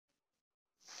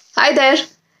Hi there.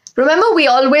 Remember, we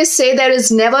always say there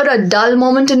is never a dull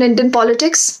moment in Indian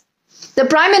politics? The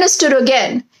Prime Minister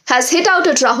again has hit out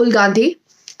at Rahul Gandhi,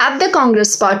 at the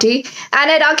Congress party, and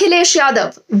at Akhilesh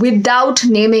Yadav without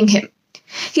naming him.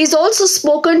 He's also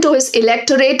spoken to his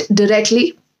electorate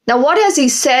directly. Now, what has he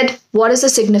said? What is the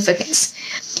significance?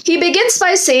 He begins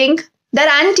by saying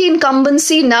that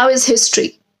anti-incumbency now is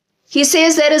history. He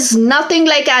says there is nothing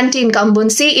like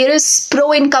anti-incumbency. It is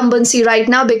pro-incumbency right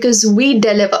now because we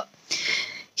deliver.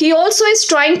 He also is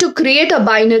trying to create a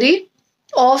binary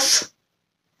of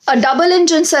a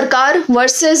double-engine sarkar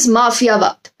versus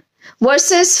mafiavad,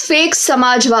 versus fake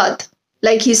samajwad,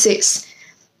 like he says.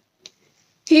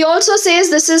 He also says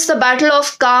this is the battle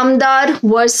of Kamdar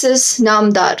versus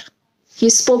Namdar.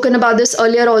 He's spoken about this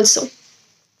earlier also.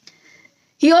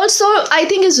 He also, I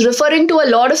think, is referring to a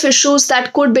lot of issues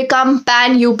that could become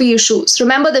pan-UP issues.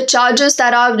 Remember the charges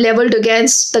that are leveled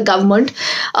against the government.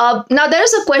 Now, there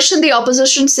is a question the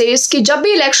opposition says, कि जब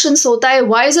भी elections होता है,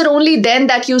 why is it only then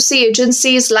that you see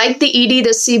agencies like the ED,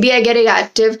 the CBI getting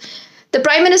active? The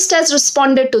Prime Minister has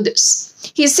responded to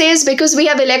this. He says, because we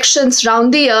have elections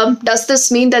round the year, does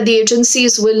this mean that the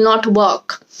agencies will not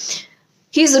work?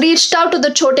 He's reached out to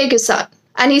the छोटे किसान.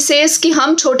 And he says कि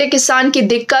हम छोटे किसान की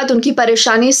दिक्कत, उनकी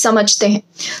परेशानी समझते हैं.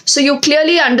 So you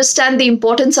clearly understand the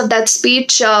importance of that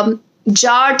speech.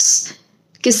 Jats,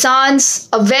 Kisans,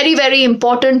 a very, very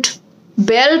important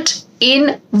belt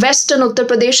in Western Uttar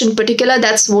Pradesh in particular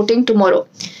that's voting tomorrow.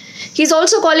 He's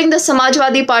also calling the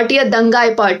Samajwadi Party a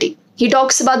Dangai party. He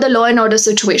talks about the law and order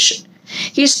situation.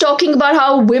 He's talking about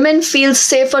how women feel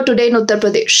safer today in Uttar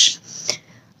Pradesh.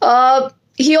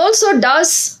 He also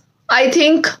does, I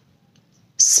think,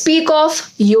 speak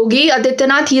of Yogi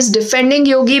Adityanath. He is defending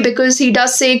Yogi because he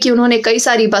does say कि उन्होंने कई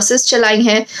सारी buses चलाई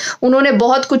हैं, उन्होंने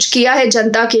बहुत कुछ किया है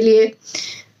जनता के लिए.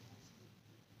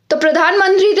 तो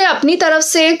प्रधानमंत्री ने अपनी तरफ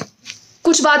से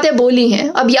कुछ बातें बोली हैं.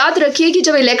 अब याद रखिए कि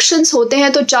जब इलेक्शंस होते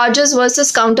हैं तो चार्जेस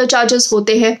वर्सेस काउंटर चार्जेस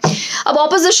होते हैं. अब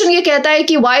ऑपोजिशन ये कहता है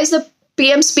कि why is the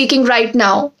PM speaking right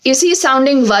now? Is he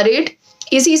sounding worried?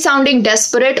 Is he sounding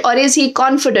desperate, or is he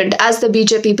confident as the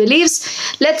BJP believes?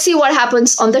 Let's see what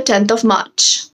happens on the 10th of March.